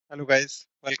Hello guys,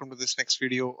 welcome to this next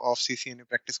video of CCNA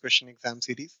practice question exam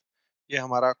series. ये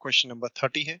हमारा question number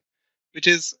 30 है, which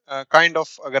is kind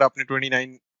of, अगर आपने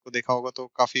 29 को देखा होगा तो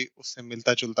काफी उससे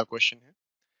मिलता जुलता क्वेश्चन है।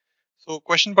 सो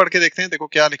क्वेश्चन पढ़ के देखते हैं। देखो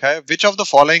क्या लिखा है, which of the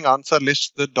following answer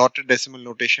list the dotted decimal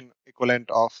notation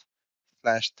equivalent of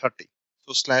 /30।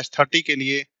 तो /30 के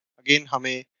लिए अगेन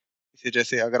हमें इसे,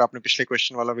 जैसे अगर आपने पिछले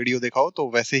क्वेश्चन वाला वीडियो देखा हो तो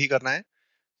वैसे ही करना है।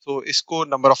 सो इसको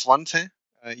नंबर ऑफ वंस हैं,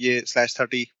 ये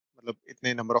 /30 मतलब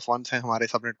इतने नंबर ऑफ वंस हैं हमारे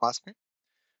सबनेट मास्क में।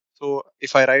 So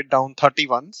if I write down 30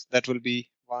 ones, that will be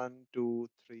 1, 2,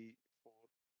 3, 4,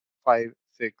 5,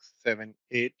 6, 7,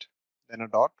 8, then a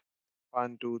dot.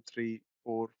 1, 2, 3,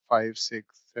 4, 5, 6,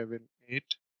 7,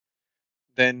 8.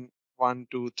 Then 1,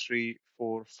 2, 3,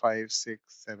 4, 5, 6,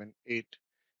 7, 8.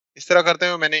 इस तरह करते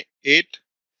हुए मैंने 8,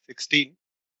 16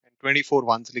 and 24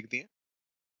 ones लिख दिए।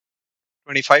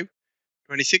 25,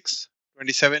 26,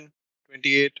 27,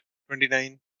 28,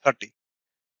 29, 30.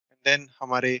 And then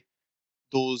हमारे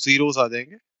दो जीरोस आ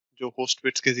जाएंगे जो होस्ट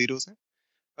बिट्स के जीरोस हैं।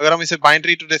 अगर हम इसे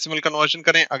बाइनरी टू डेसिमल कन्वर्जन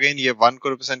करें, अगेन ये 1 को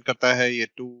रिप्रेजेंट करता है, ये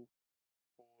 2,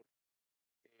 4,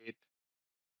 8,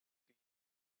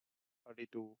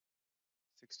 32,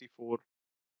 64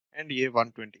 एंड ये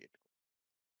 128।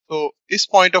 तो इस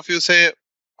पॉइंट ऑफ व्यू से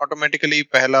ऑटोमेटिकली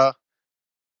पहला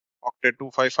ऑक्टेट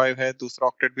 255 है, दूसरा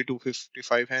ऑक्टेट भी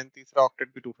 255 है, तीसरा ऑक्टेट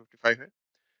भी 255 है।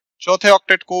 चौथे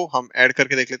ऑक्टेट को हम ऐड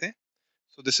करके देख लेते हैं।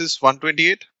 So this is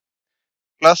 128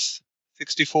 plus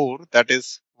 64, that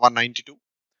is 192,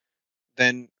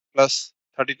 then plus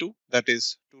 32, that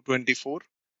is 224,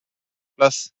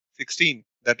 plus 16,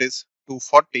 that is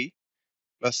 240,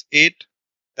 plus 8,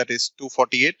 that is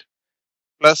 248,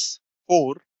 plus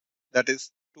 4, that is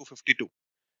 252। तो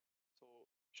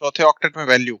चौथे ऑक्टेट में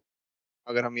वैल्यू,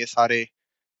 अगर हम ये सारे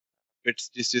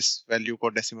बिट्स जिस जिस वैल्यू को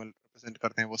डेसिमल रिप्रेजेंट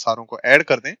करते हैं वो सारों को ऐड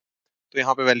कर दें तो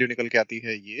यहाँ पे वैल्यू निकल के आती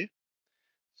है ये।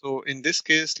 सो in this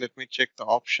case let me check the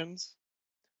options.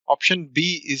 Option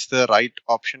B is the right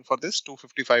option for this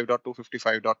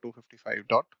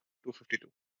 255.255.255.252।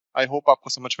 I hope आपको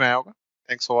समझ में आया होगा।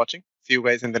 Thanks for watching, C you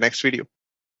guys in the next video.